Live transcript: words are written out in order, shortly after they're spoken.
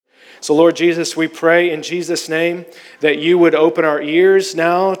So Lord Jesus, we pray in Jesus' name that you would open our ears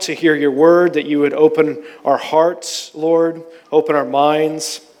now to hear your word, that you would open our hearts, Lord, open our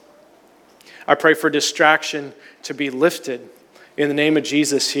minds. I pray for distraction to be lifted in the name of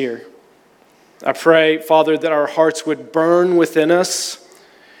Jesus here. I pray, Father, that our hearts would burn within us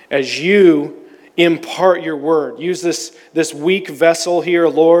as you impart your word. Use this weak vessel here,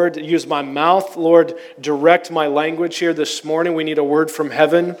 Lord. Use my mouth, Lord. Direct my language here this morning. We need a word from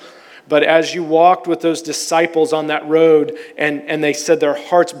heaven. But as you walked with those disciples on that road, and they said their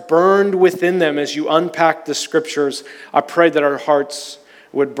hearts burned within them as you unpacked the scriptures, I pray that our hearts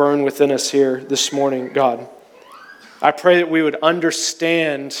would burn within us here this morning, God. I pray that we would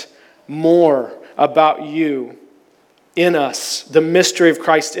understand more about you in us, the mystery of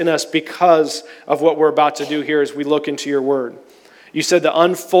Christ in us, because of what we're about to do here as we look into your word. You said the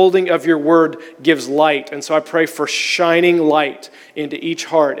unfolding of your word gives light, and so I pray for shining light into each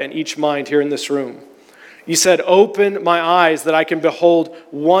heart and each mind here in this room. You said, open my eyes that I can behold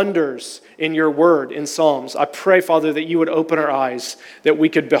wonders in your word in Psalms. I pray, Father, that you would open our eyes, that we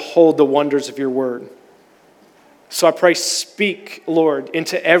could behold the wonders of your word. So I pray, speak, Lord,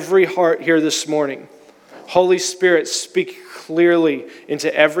 into every heart here this morning. Holy Spirit, speak clearly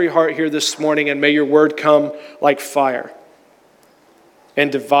into every heart here this morning, and may your word come like fire and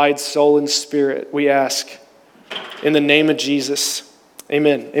divide soul and spirit, we ask. In the name of Jesus,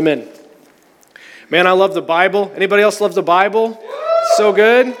 amen. Amen. Man, I love the Bible. Anybody else love the Bible? So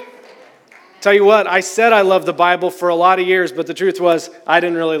good. Tell you what, I said I love the Bible for a lot of years, but the truth was I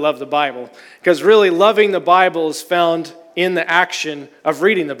didn't really love the Bible. Because really loving the Bible is found in the action of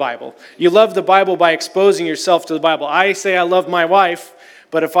reading the Bible. You love the Bible by exposing yourself to the Bible. I say I love my wife,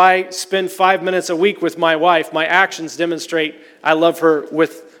 but if I spend 5 minutes a week with my wife, my actions demonstrate I love her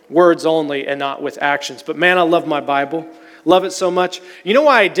with words only and not with actions. But man, I love my Bible. Love it so much. You know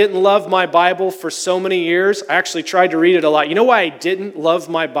why I didn't love my Bible for so many years? I actually tried to read it a lot. You know why I didn't love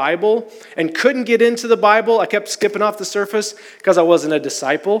my Bible and couldn't get into the Bible? I kept skipping off the surface because I wasn't a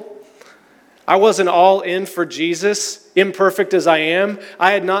disciple. I wasn't all in for Jesus, imperfect as I am.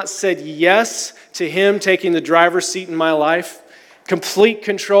 I had not said yes to him taking the driver's seat in my life. Complete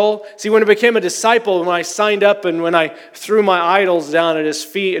control. See, when I became a disciple, when I signed up and when I threw my idols down at his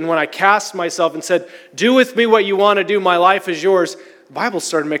feet and when I cast myself and said, do with me what you want to do, my life is yours, the Bible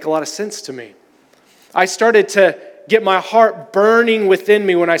started to make a lot of sense to me. I started to get my heart burning within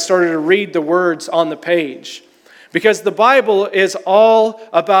me when I started to read the words on the page. Because the Bible is all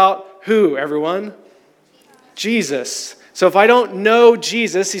about who, everyone? Jesus. So if I don't know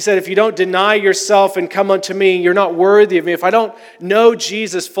Jesus, he said, if you don't deny yourself and come unto me, you're not worthy of me. If I don't know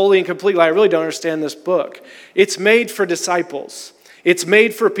Jesus fully and completely, I really don't understand this book. It's made for disciples. It's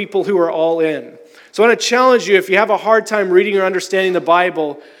made for people who are all in. So I want to challenge you, if you have a hard time reading or understanding the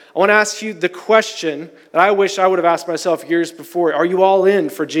Bible, I want to ask you the question that I wish I would have asked myself years before. Are you all in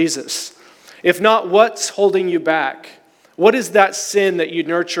for Jesus? If not, what's holding you back? What is that sin that you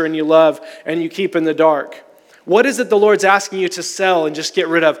nurture and you love and you keep in the dark? What is it the Lord's asking you to sell and just get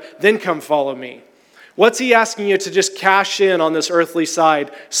rid of? Then come follow me. What's he asking you to just cash in on this earthly side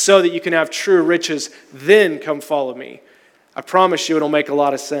so that you can have true riches? Then come follow me. I promise you it'll make a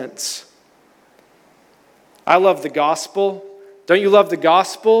lot of sense. I love the gospel. Don't you love the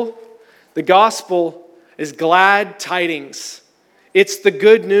gospel? The gospel is glad tidings. It's the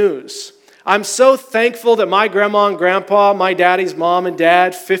good news. I'm so thankful that my grandma and grandpa, my daddy's mom and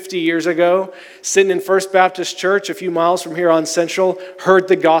dad, 50 years ago, sitting in First Baptist Church a few miles from here on Central, heard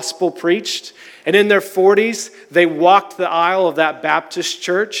the gospel preached. And in their 40s, they walked the aisle of that Baptist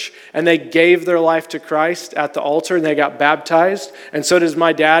church and they gave their life to Christ at the altar and they got baptized. And so does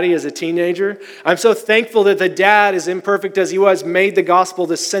my daddy as a teenager. I'm so thankful that the dad, as imperfect as he was, made the gospel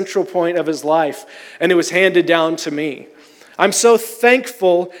the central point of his life. And it was handed down to me. I'm so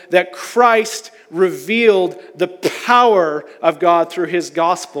thankful that Christ revealed the power of God through his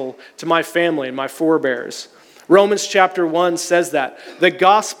gospel to my family and my forebears. Romans chapter 1 says that. The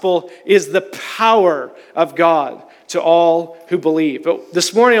gospel is the power of God to all who believe. But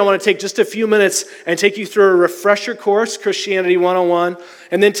this morning I want to take just a few minutes and take you through a refresher course, Christianity 101,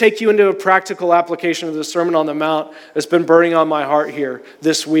 and then take you into a practical application of the Sermon on the Mount that's been burning on my heart here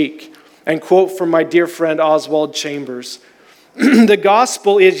this week. And quote from my dear friend Oswald Chambers. The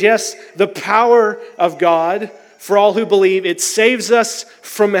gospel is, yes, the power of God for all who believe. It saves us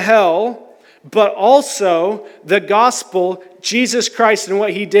from hell, but also the gospel, Jesus Christ and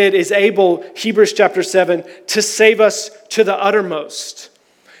what he did is able, Hebrews chapter 7, to save us to the uttermost.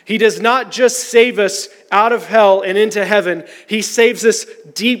 He does not just save us out of hell and into heaven. He saves us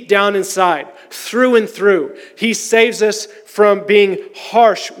deep down inside. through and through. He saves us from being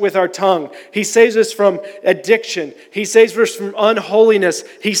harsh with our tongue. He saves us from addiction. He saves us from unholiness.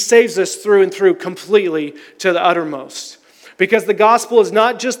 He saves us through and through, completely to the uttermost. Because the gospel is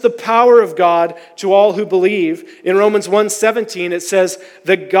not just the power of God to all who believe. In Romans 1:17, it says,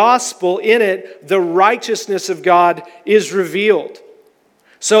 the gospel, in it, the righteousness of God is revealed.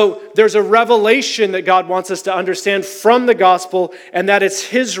 So there's a revelation that God wants us to understand from the gospel, and that it's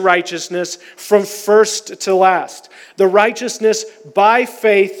his righteousness from first to last. The righteousness by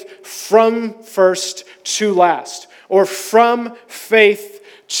faith from first to last, or from faith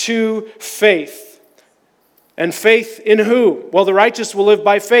to faith. And faith in who? Well, the righteous will live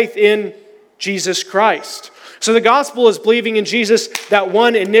by faith in Jesus Christ. So the gospel is believing in Jesus that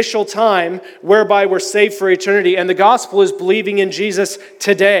one initial time whereby we're saved for eternity. And the gospel is believing in Jesus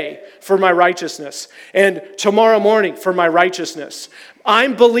today for my righteousness. And tomorrow morning for my righteousness.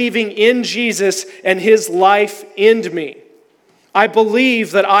 I'm believing in Jesus and his life in me. I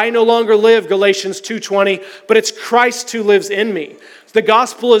believe that I no longer live, Galatians 2:20, but it's Christ who lives in me. The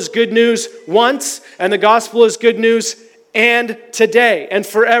gospel is good news once, and the gospel is good news and today and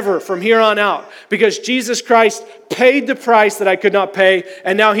forever from here on out. Because Jesus Christ paid the price that I could not pay,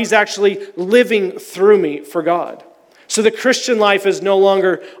 and now he's actually living through me for God. So the Christian life is no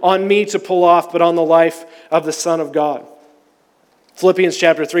longer on me to pull off, but on the life of the Son of God. Philippians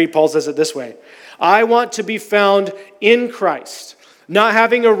chapter 3, Paul says it this way. I want to be found in Christ, not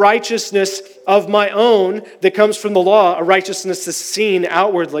having a righteousness of my own that comes from the law, a righteousness that's seen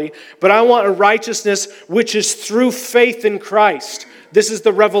outwardly, but I want a righteousness which is through faith in Christ. This is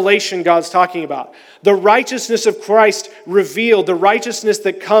the revelation God's talking about. The righteousness of Christ revealed, the righteousness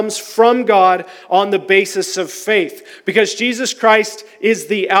that comes from God on the basis of faith. Because Jesus Christ is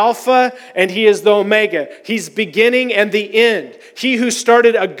the Alpha and he is the Omega. He's beginning and the end. He who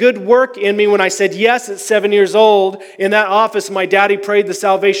started a good work in me when I said yes at 7 years old, in that office my daddy prayed the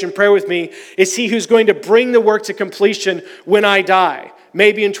salvation prayer with me, is he who's going to bring the work to completion when I die.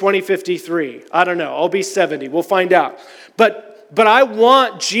 Maybe in 2053. I don't know. I'll be 70. We'll find out. But I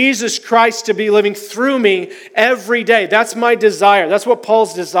want Jesus Christ to be living through me every day. That's my desire. That's what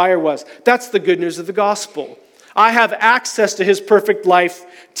Paul's desire was. That's the good news of the gospel. I have access to his perfect life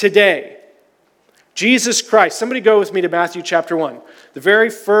today. Jesus Christ. Somebody go with me to Matthew chapter 1. The very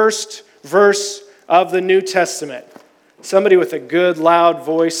first verse of the New Testament. Somebody with a good, loud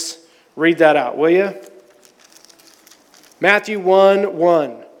voice, read that out, will you? Matthew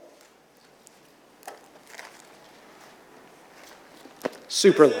 1:1.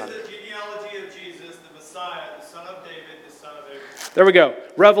 Super loud. This is the genealogy of Jesus, the Messiah, the son of David, the son of Abraham. There we go.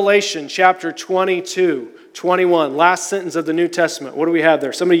 Revelation chapter 22, 21. Last sentence of the New Testament. What do we have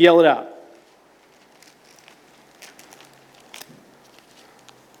there? Somebody yell it out.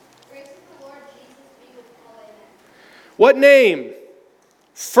 Grace of the Lord Jesus be with all, amen. What name?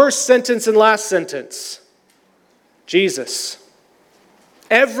 First sentence and last sentence. Jesus.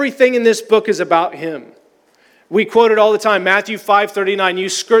 Everything in this book is about him. We quote it all the time, Matthew 5:39. You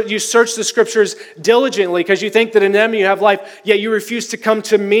search the scriptures diligently because you think that in them you have life, yet you refuse to come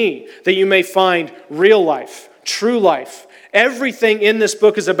to me that you may find real life, true life. Everything in this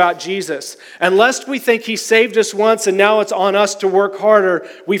book is about Jesus. And lest we think he saved us once and now it's on us to work harder,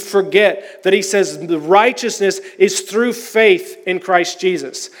 we forget that he says the righteousness is through faith in Christ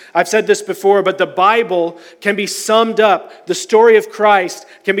Jesus. I've said this before, but the Bible can be summed up, the story of Christ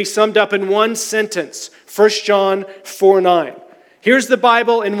can be summed up in one sentence, 1 John 4:9. Here's the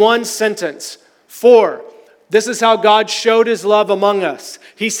Bible in one sentence. 4. This is how God showed his love among us.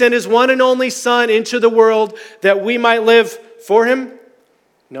 He sent his one and only Son into the world that we might live for him?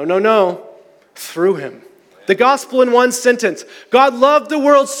 No. Through him. The gospel in one sentence. God loved the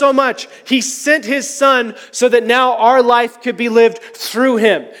world so much, he sent his Son so that now our life could be lived through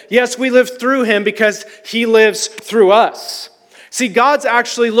him. Yes, we live through him because he lives through us. See, God's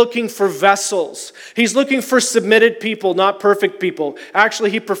actually looking for vessels. He's looking for submitted people, not perfect people.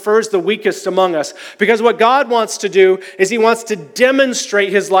 Actually, he prefers the weakest among us. Because what God wants to do is he wants to demonstrate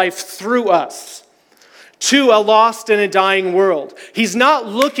his life through us to a lost and a dying world. He's not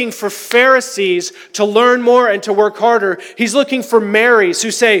looking for Pharisees to learn more and to work harder. He's looking for Marys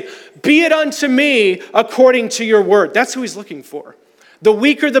who say, be it unto me according to your word. That's who he's looking for. The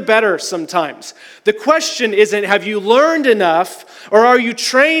weaker, the better sometimes. The question isn't, have you learned enough, or are you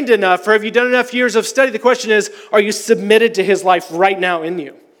trained enough, or have you done enough years of study? The question is, are you submitted to his life right now in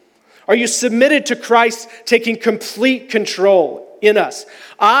you? Are you submitted to Christ taking complete control in us?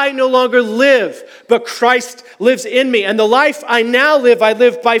 I no longer live, but Christ lives in me. And the life I now live, I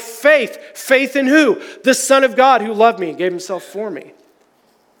live by faith. Faith in who? The Son of God who loved me and gave himself for me.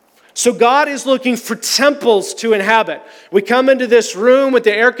 So God is looking for temples to inhabit. We come into this room with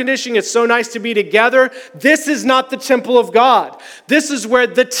the air conditioning. It's so nice to be together. This is not the temple of God. This is where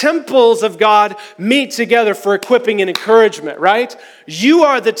the temples of God meet together for equipping and encouragement, right? You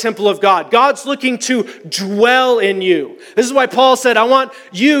are the temple of God. God's looking to dwell in you. This is why Paul said,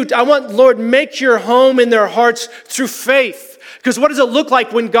 Lord, make your home in their hearts through faith. Because what does it look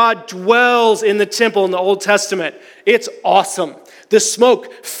like when God dwells in the temple in the Old Testament? It's awesome. The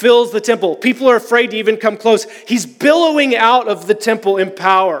smoke fills the temple. People are afraid to even come close. He's billowing out of the temple in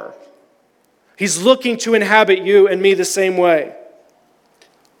power. He's looking to inhabit you and me the same way.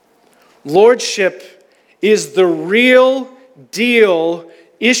 Lordship is the real deal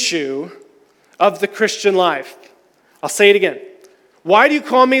issue of the Christian life. I'll say it again. Why do you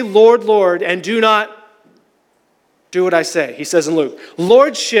call me Lord, Lord, and do not do what I say? He says in Luke.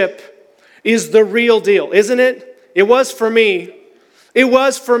 Lordship is the real deal, isn't it? It was for me. It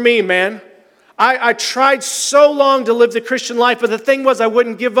was for me, man. I tried so long to live the Christian life, but the thing was I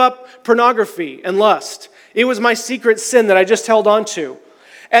wouldn't give up pornography and lust. It was my secret sin that I just held on to.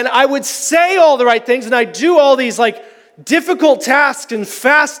 And I would say all the right things, and I'd do all these difficult tasks and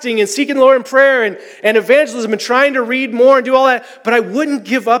fasting and seeking the Lord in prayer and evangelism and trying to read more and do all that, but I wouldn't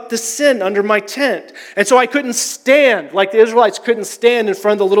give up the sin under my tent. And so I couldn't stand, like the Israelites couldn't stand in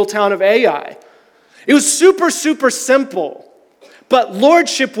front of the little town of Ai. It was super, super simple. But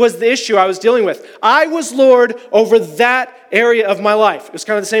lordship was the issue I was dealing with. I was Lord over that area of my life. It was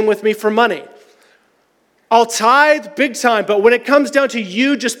kind of the same with me for money. I'll tithe big time, but when it comes down to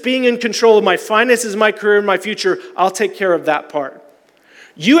you just being in control of my finances, my career, and my future, I'll take care of that part.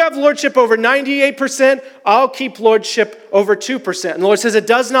 You have lordship over 98%, I'll keep lordship over 2%. And the Lord says it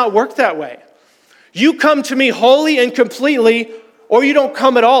does not work that way. You come to me wholly and completely, or you don't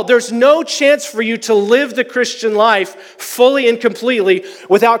come at all. There's no chance for you to live the Christian life fully and completely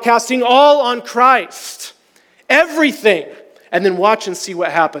without casting all on Christ. Everything. And then watch and see what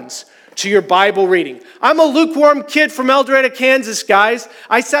happens to your Bible reading. I'm a lukewarm kid from El Dorado, Kansas, guys.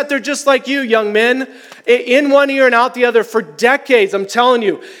 I sat there just like you, young men, in one ear and out the other for decades, I'm telling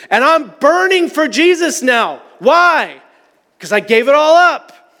you. And I'm burning for Jesus now. Why? Because I gave it all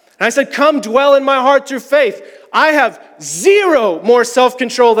up. And I said, come dwell in my heart through faith. I have zero more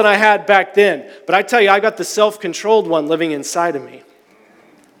self-control than I had back then. But I tell you, I got the self-controlled one living inside of me.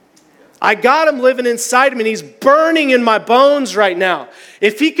 I got him living inside of me, and he's burning in my bones right now.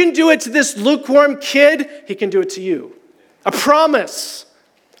 If he can do it to this lukewarm kid, he can do it to you. I promise.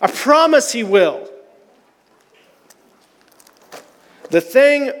 I promise he will. The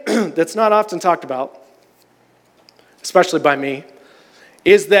thing that's not often talked about, especially by me,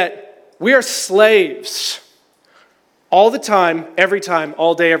 is that we are slaves all the time,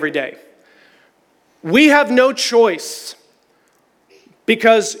 all day, every day. We have no choice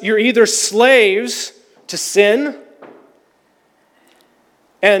because you're either slaves to sin,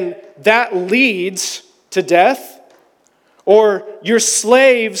 and that leads to death, or you're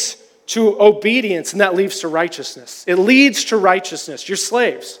slaves to obedience, and that leads to righteousness. It leads to righteousness. You're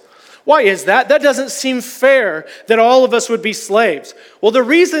slaves. Why is that? That doesn't seem fair that all of us would be slaves. Well, the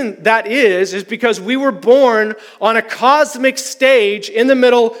reason that is because we were born on a cosmic stage in the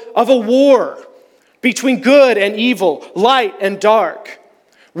middle of a war between good and evil, light and dark.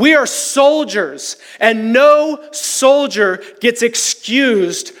 We are soldiers, and no soldier gets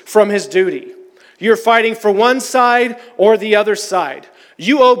excused from his duty. You're fighting for one side or the other side.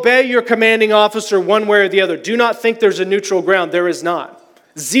 You obey your commanding officer one way or the other. Do not think there's a neutral ground. There is not.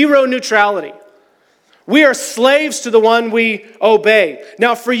 Zero neutrality. We are slaves to the one we obey.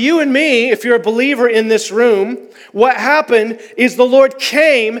 Now, for you and me, if you're a believer in this room, what happened is the Lord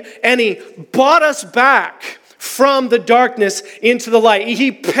came and He bought us back from the darkness into the light.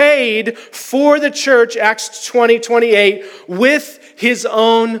 He paid for the church, Acts 20:28, with His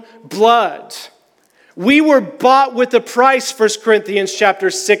own blood. We were bought with a price, 1 Corinthians chapter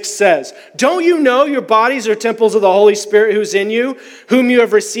 6 says. Don't you know your bodies are temples of the Holy Spirit who's in you, whom you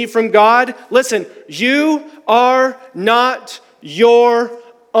have received from God? Listen, you are not your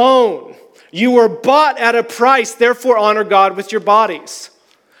own. You were bought at a price, therefore honor God with your bodies.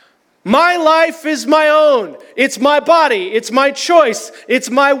 My life is my own. It's my body. It's my choice. It's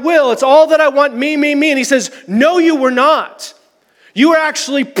my will. It's all that I want, me, me, me. And He says, no, you were not. You were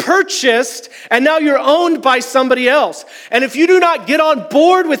actually purchased, and now you're owned by somebody else. And if you do not get on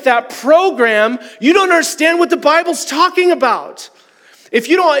board with that program, you don't understand what the Bible's talking about. If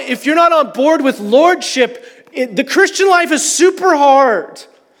you're not on board with lordship, the Christian life is super hard.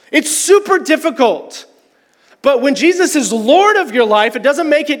 It's super difficult. But when Jesus is Lord of your life, it doesn't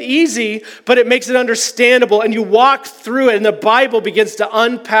make it easy, but it makes it understandable. And you walk through it, and the Bible begins to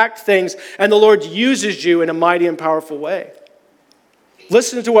unpack things, and the Lord uses you in a mighty and powerful way.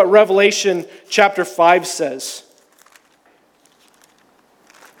 Listen to what Revelation chapter 5 says.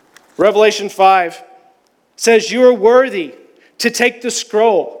 Revelation 5 says, "You are worthy to take the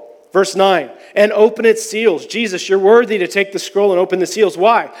scroll," verse 9, "and open its seals." Jesus, you're worthy to take the scroll and open the seals.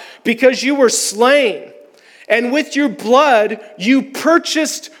 Why? "Because you were slain, and with your blood you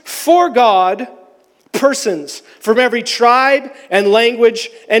purchased for God persons from every tribe and language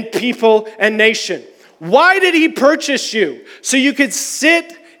and people and nation." Why did he purchase you? So you could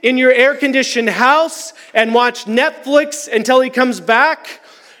sit in your air-conditioned house and watch Netflix until he comes back?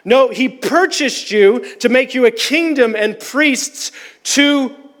 No, he purchased you to make you a kingdom and priests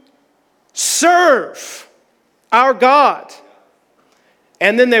to serve our God.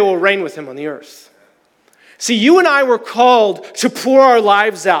 And then they will reign with him on the earth. See, you and I were called to pour our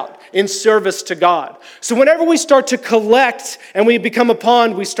lives out in service to God. So whenever we start to collect and we become a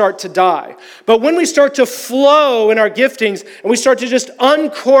pond, we start to die. But when we start to flow in our giftings and we start to just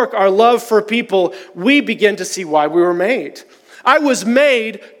uncork our love for people, we begin to see why we were made. I was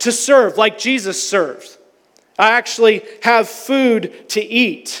made to serve like Jesus served. I actually have food to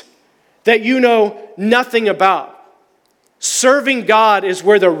eat that you know nothing about. Serving God is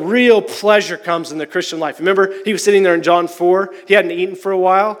where the real pleasure comes in the Christian life. Remember, he was sitting there in John 4. He hadn't eaten for a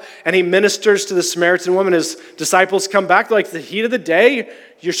while, and he ministers to the Samaritan woman. His disciples come back. They're like, "The heat of the day,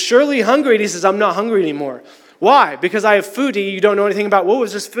 you're surely hungry." And he says, "I'm not hungry anymore." Why? "Because I have food to eat you don't know anything about." What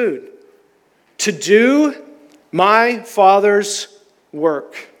was this food? "To do my Father's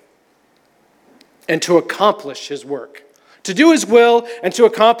work and to accomplish his work." To do his will and to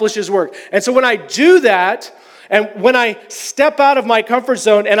accomplish his work. And so when I do that, and when I step out of my comfort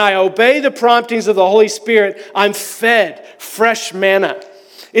zone and I obey the promptings of the Holy Spirit, I'm fed fresh manna.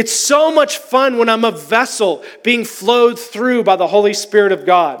 It's so much fun when I'm a vessel being flowed through by the Holy Spirit of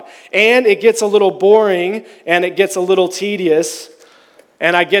God. And it gets a little boring and it gets a little tedious.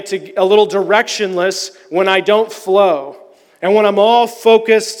 And I get to a little directionless when I don't flow. And when I'm all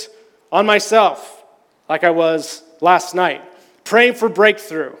focused on myself, like I was last night, praying for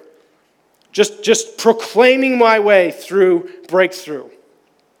breakthrough. Just proclaiming my way through breakthrough.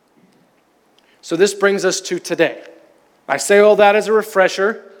 So this brings us to today. I say all that as a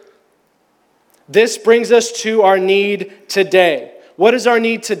refresher. This brings us to our need today. What is our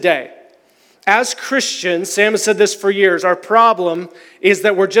need today? As Christians, Sam has said this for years, our problem is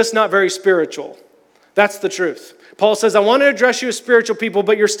that we're just not very spiritual. That's the truth. Paul says, "I want to address you as spiritual people,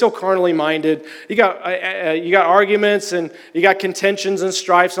 but you're still carnally minded." You got arguments and you got contentions and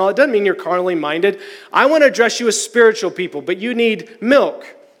strifes and all. It doesn't mean you're carnally minded. I want to address you as spiritual people, but you need milk,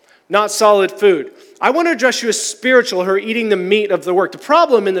 not solid food. I want to address you as spiritual who are eating the meat of the work. The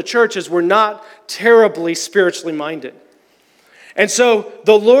problem in the church is we're not terribly spiritually minded. And so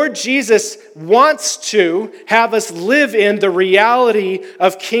the Lord Jesus wants to have us live in the reality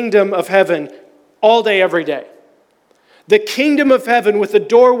of kingdom of heaven all day, every day. The kingdom of heaven with a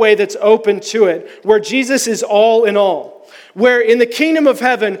doorway that's open to it, where Jesus is all in all. Where in the kingdom of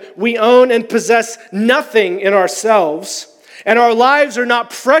heaven, we own and possess nothing in ourselves, and our lives are not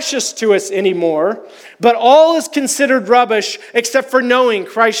precious to us anymore, but all is considered rubbish except for knowing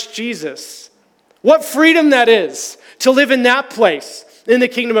Christ Jesus. What freedom that is to live in that place in the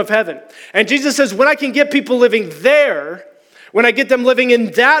kingdom of heaven. And Jesus says, when I can get people living there, when I get them living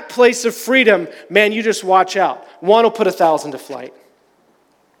in that place of freedom, man, you just watch out. One will put 1,000 to flight.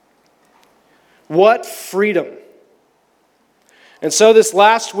 What freedom. And so this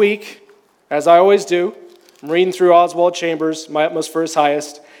last week, as I always do, I'm reading through Oswald Chambers, My Utmost for His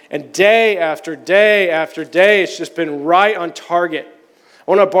Highest, and day after day after day, it's just been right on target.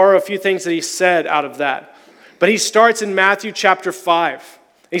 I want to borrow a few things that he said out of that. But he starts in Matthew chapter 5.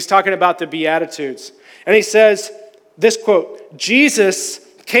 He's talking about the Beatitudes. And he says, this quote, "Jesus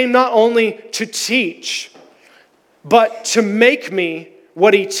came not only to teach, but to make me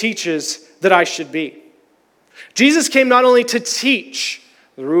what he teaches that I should be." Jesus came not only to teach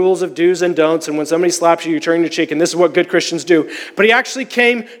the rules of do's and don'ts, and when somebody slaps you, you turn your cheek, and this is what good Christians do, but he actually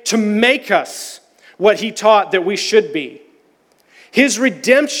came to make us what he taught that we should be. His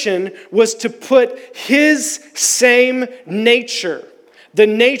redemption was to put his same nature, the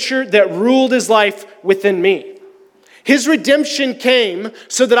nature that ruled his life, within me. His redemption came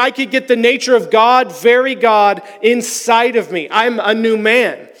so that I could get the nature of God, very God, inside of me. I'm a new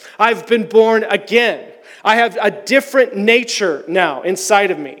man. I've been born again. I have a different nature now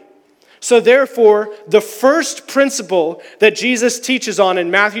inside of me. So therefore, the first principle that Jesus teaches on in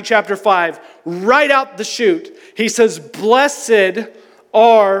Matthew chapter 5, right out the chute, he says, "Blessed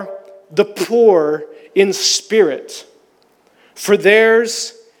are the poor in spirit, for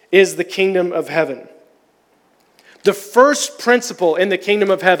theirs is the kingdom of heaven." The first principle in the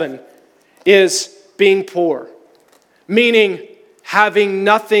kingdom of heaven is being poor, meaning having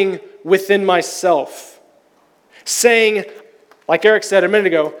nothing within myself. Saying, like Eric said a minute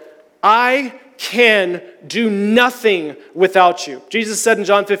ago, I can do nothing without you. Jesus said in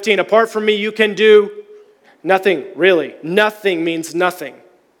John 15, apart from me, you can do nothing, really. Nothing means nothing.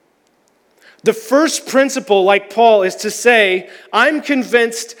 The first principle, like Paul, is to say, I'm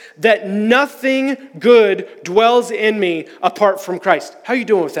convinced that nothing good dwells in me apart from Christ. How are you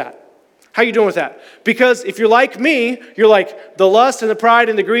doing with that? How are you doing with that? Because if you're like me, you're like the lust and the pride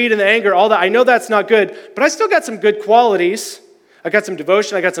and the greed and the anger, all that. I know that's not good, but I still got some good qualities. I got some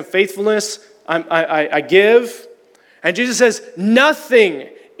devotion. I got some faithfulness. I give. And Jesus says, nothing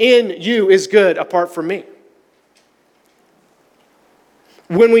in you is good apart from me.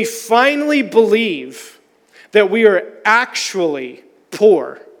 When we finally believe that we are actually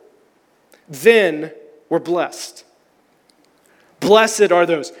poor, then we're blessed. Blessed are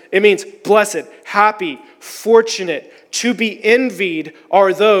those. It means blessed, happy, fortunate. To be envied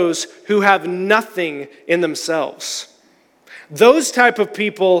are those who have nothing in themselves. Those type of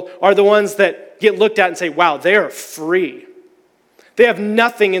people are the ones that get looked at and say, wow, they are free. They have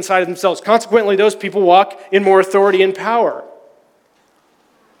nothing inside of themselves. Consequently, those people walk in more authority and power.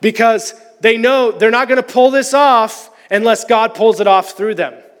 Because they know they're not going to pull this off unless God pulls it off through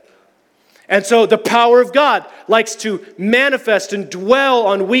them. And so the power of God likes to manifest and dwell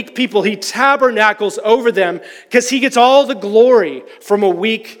on weak people. He tabernacles over them because he gets all the glory from a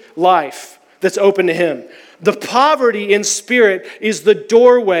weak life that's open to him. The poverty in spirit is the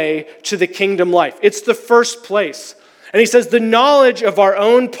doorway to the kingdom life. It's the first place. And he says the knowledge of our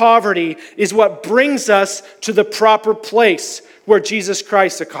own poverty is what brings us to the proper place where Jesus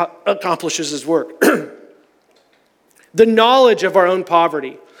Christ accomplishes his work. The knowledge of our own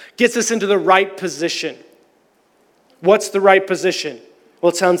poverty gets us into the right position. What's the right position?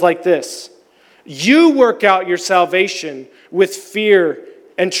 Well, it sounds like this. You work out your salvation with fear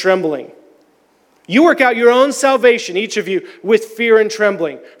and trembling. You work out your own salvation, each of you, with fear and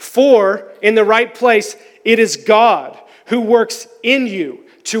trembling. For, in the right place, it is God who works in you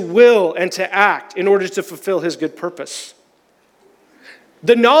to will and to act in order to fulfill his good purpose.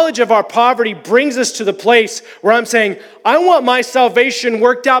 The knowledge of our poverty brings us to the place where I'm saying, I want my salvation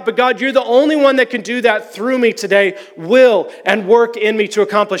worked out, but God, you're the only one that can do that through me today. Will and work in me to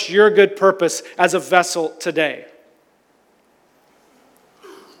accomplish your good purpose as a vessel today.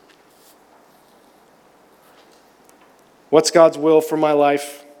 What's God's will for my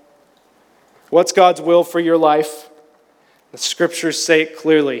life? What's God's will for your life? The scriptures say it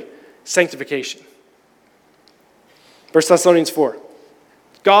clearly. Sanctification. 1 Thessalonians 4.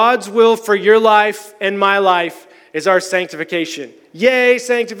 God's will for your life and my life is our sanctification. Yay,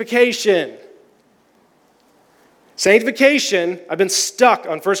 sanctification. Sanctification, I've been stuck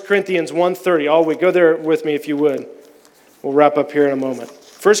on 1 Corinthians 1:30 all week. Go there with me if you would. We'll wrap up here in a moment.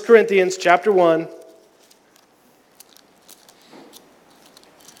 1 Corinthians chapter 1.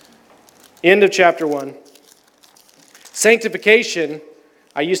 End of chapter 1. Sanctification,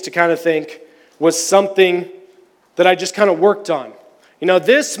 I used to kind of think, was something that I just kind of worked on. You know,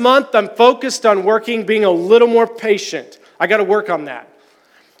 this month I'm focused on being a little more patient. I got to work on that.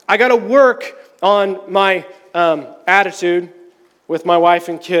 I got to work on my attitude with my wife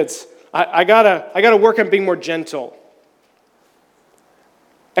and kids. I gotta work on being more gentle.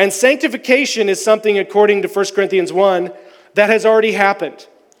 And sanctification is something, according to 1 Corinthians 1, that has already happened.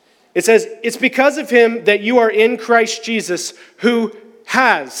 It says, it's because of him that you are in Christ Jesus, who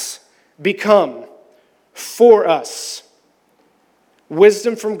has become for us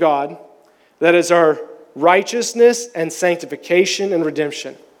wisdom from God, that is our righteousness and sanctification and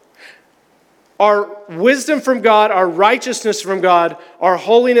redemption. Our wisdom from God, our righteousness from God, our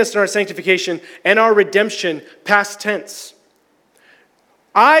holiness and our sanctification, and our redemption, past tense.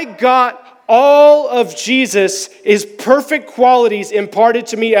 I got all of Jesus, his perfect qualities imparted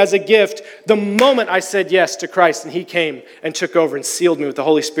to me as a gift the moment I said yes to Christ and he came and took over and sealed me with the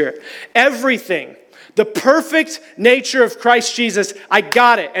Holy Spirit. Everything, the perfect nature of Christ Jesus, I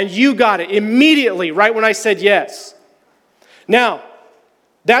got it and you got it immediately right when I said yes. Now,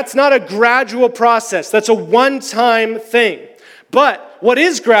 that's not a gradual process. That's a one-time thing. But what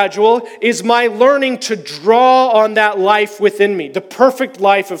is gradual is my learning to draw on that life within me, the perfect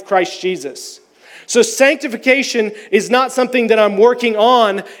life of Christ Jesus. So sanctification is not something that I'm working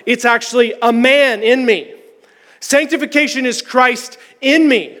on. It's actually a man in me. Sanctification is Christ in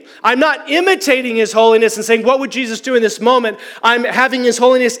me. I'm not imitating his holiness and saying, what would Jesus do in this moment? I'm having his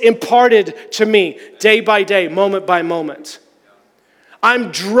holiness imparted to me day by day, moment by moment.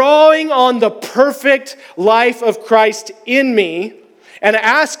 I'm drawing on the perfect life of Christ in me and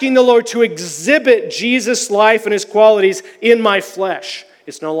asking the Lord to exhibit Jesus' life and his qualities in my flesh.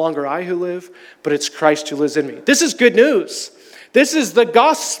 It's no longer I who live, but it's Christ who lives in me. This is good news. This is the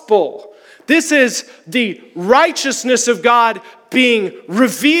gospel. This is the righteousness of God being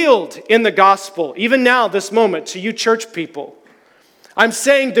revealed in the gospel, even now, this moment, to you church people. I'm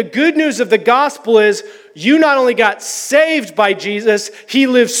saying the good news of the gospel is you not only got saved by Jesus, he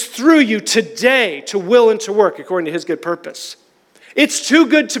lives through you today to will and to work according to his good purpose. It's too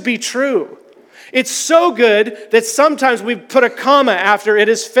good to be true. It's so good that sometimes we put a comma after it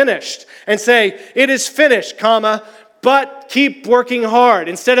is finished and say, it is finished, comma, but keep working hard.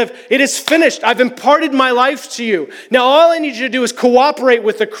 Instead of, it is finished, I've imparted my life to you. Now all I need you to do is cooperate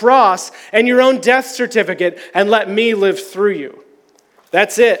with the cross and your own death certificate and let me live through you.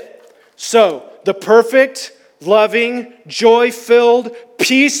 That's it. So, the perfect, loving, joy-filled,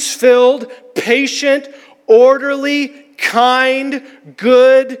 peace-filled, patient, orderly, kind,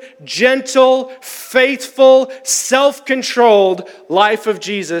 good, gentle, faithful, self-controlled life of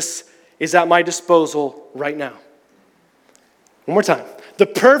Jesus is at my disposal right now. One more time. The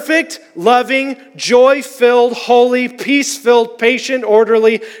perfect, loving, joy-filled, holy, peace-filled, patient,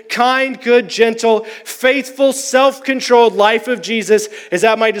 orderly, kind, good, gentle, faithful, self-controlled life of Jesus is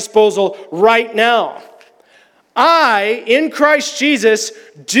at my disposal right now. I, in Christ Jesus,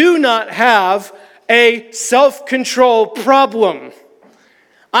 do not have a self-control problem.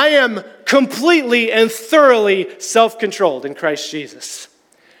 I am completely and thoroughly self-controlled in Christ Jesus.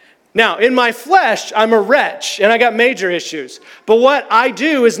 Now, in my flesh, I'm a wretch, and I got major issues. But what I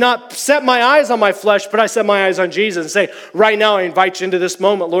do is not set my eyes on my flesh, but I set my eyes on Jesus and say, right now I invite you into this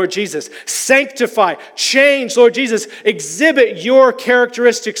moment, Lord Jesus. Sanctify, change, Lord Jesus. Exhibit your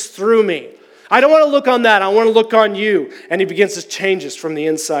characteristics through me. I don't want to look on that. I want to look on you. And he begins to change us from the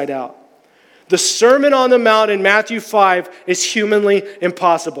inside out. The Sermon on the Mount in Matthew 5 is humanly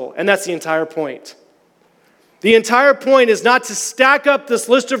impossible, and that's the entire point. The entire point is not to stack up this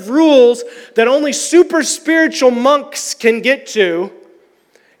list of rules that only super spiritual monks can get to.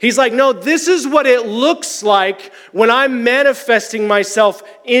 He's like, no, this is what it looks like when I'm manifesting myself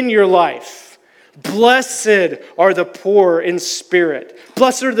in your life. Blessed are the poor in spirit.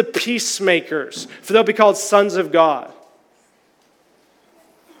 Blessed are the peacemakers, for they'll be called sons of God.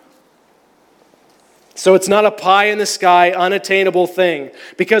 So it's not a pie in the sky, unattainable thing.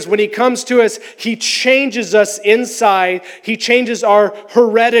 Because when he comes to us, he changes us inside. He changes our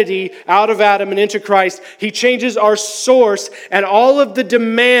heredity out of Adam and into Christ. He changes our source. And all of the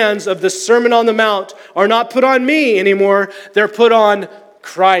demands of the Sermon on the Mount are not put on me anymore. They're put on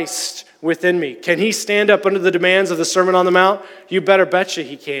Christ within me. Can he stand up under the demands of the Sermon on the Mount? You better betcha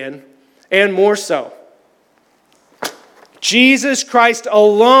he can. And more so. Jesus Christ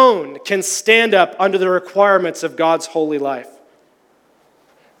alone can stand up under the requirements of God's holy life.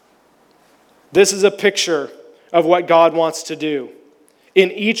 This is a picture of what God wants to do in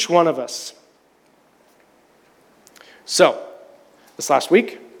each one of us. So, this last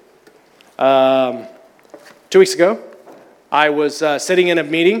week, 2 weeks ago, I was sitting in a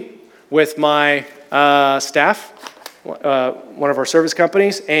meeting with my staff, one of our service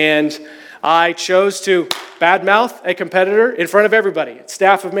companies, and I chose to badmouth a competitor in front of everybody.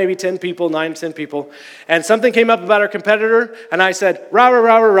 Staff of maybe 10 people, 9, 10 people. And something came up about our competitor, and I said, rah, rah,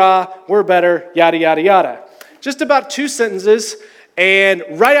 rah, rah, rah, we're better, yada, yada, yada. Just about 2 sentences, and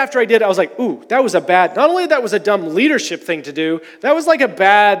right after I did, I was like, ooh, that was a bad, not only that was a dumb leadership thing to do, that was like a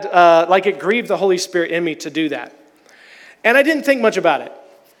bad, like it grieved the Holy Spirit in me to do that. And I didn't think much about it.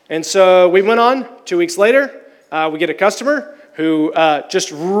 And so we went on, 2 weeks later, we get a customer who just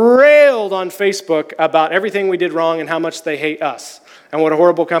railed on Facebook about everything we did wrong and how much they hate us and what a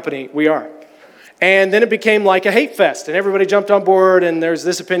horrible company we are. And then it became like a hate fest, and everybody jumped on board, and there's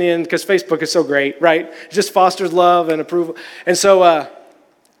this opinion, because Facebook is so great, right? It just fosters love and approval. And so,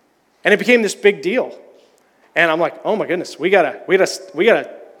 and it became this big deal. And I'm like, oh my goodness, we gotta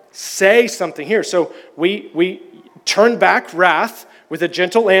say something here. So we turned back wrath with a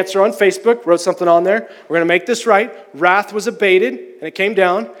gentle answer on Facebook, wrote something on there. We're going to make this right. Wrath was abated, and it came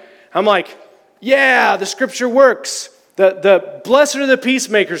down. I'm like, yeah, the scripture works. The blessed are the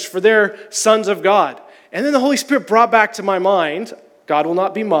peacemakers, for they're sons of God. And then the Holy Spirit brought back to my mind, God will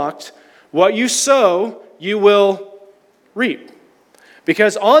not be mocked, what you sow, you will reap.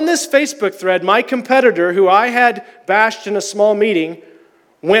 Because on this Facebook thread, my competitor, who I had bashed in a small meeting,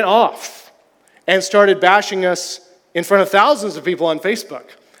 went off and started bashing us in front of thousands of people on Facebook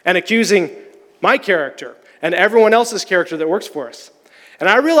and accusing my character and everyone else's character that works for us. And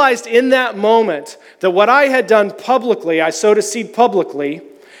I realized in that moment that what I had done publicly, I sowed a seed publicly,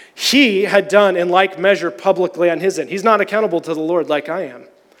 he had done in like measure publicly on his end. He's not accountable to the Lord like I am.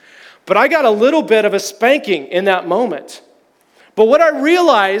 But I got a little bit of a spanking in that moment. But what I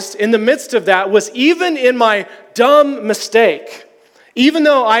realized in the midst of that was even in my dumb mistake, even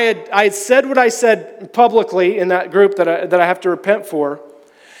though I had said what I said publicly in that group that I have to repent for,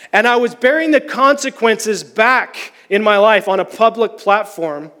 and I was bearing the consequences back in my life on a public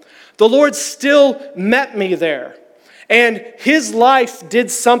platform, the Lord still met me there. And his life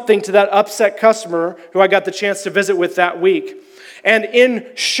did something to that upset customer who I got the chance to visit with that week. And in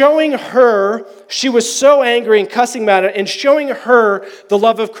showing her, she was so angry and cussing about it, and showing her the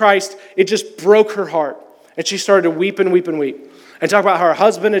love of Christ, it just broke her heart. And she started to weep and weep and weep. And talk about how her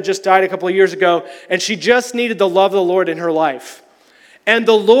husband had just died a couple of years ago, and she just needed the love of the Lord in her life. And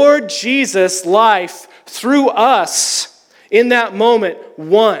the Lord Jesus' life through us in that moment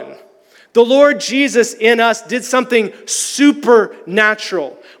won. The Lord Jesus in us did something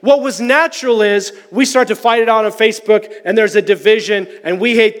supernatural. What was natural is we start to fight it out on Facebook and there's a division and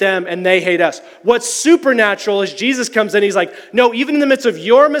we hate them and they hate us. What's supernatural is Jesus comes in, he's like, no, even in the midst of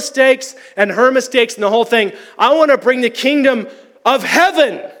your mistakes and her mistakes and the whole thing, I want to bring the kingdom of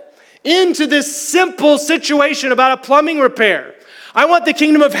heaven into this simple situation about a plumbing repair. I want the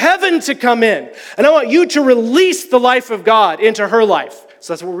kingdom of heaven to come in, and I want you to release the life of God into her life.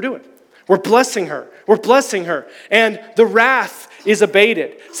 So that's what we're doing. We're blessing her. We're blessing her. And the wrath is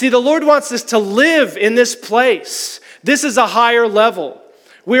abated. See, the Lord wants us to live in this place. This is a higher level.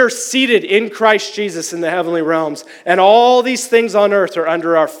 We are seated in Christ Jesus in the heavenly realms, and all these things on earth are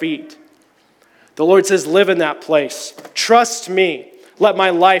under our feet. The Lord says, live in that place. Trust me. Let my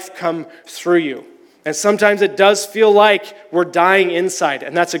life come through you. And sometimes it does feel like we're dying inside,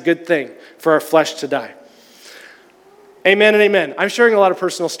 and that's a good thing for our flesh to die. Amen and amen. I'm sharing a lot of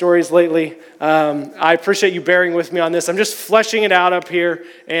personal stories lately. I appreciate you bearing with me on this. I'm just fleshing it out up here,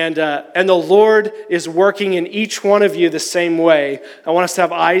 and the Lord is working in each one of you the same way. I want us to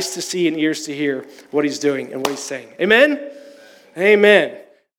have eyes to see and ears to hear what he's doing and what he's saying. Amen? Amen.